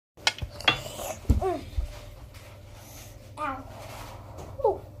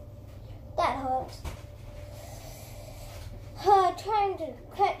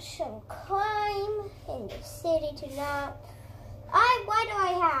not. Why do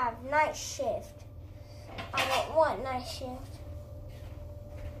I have night shift? I don't want night shift.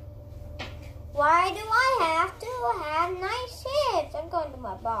 Why do I have to have night shift? I'm going to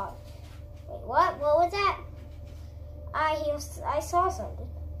my boss. Wait, what? What was that? I saw something.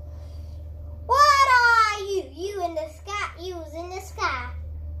 What are you? You in the sky? You was in the sky.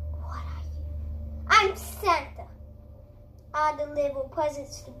 What are you? I'm Santa. I deliver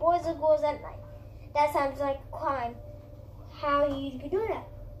presents to boys and girls at night. That sounds like a crime. How you do that?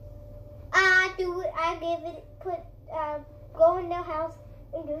 I do it. I give it. Go in their house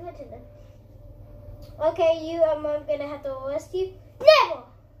and give it to them. Okay, I'm gonna have to arrest you. Never.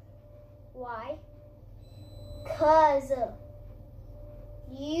 Why? 'Cause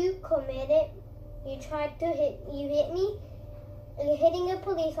you tried to hit me, and you're hitting a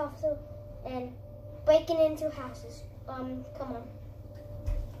police officer and breaking into houses. Come on.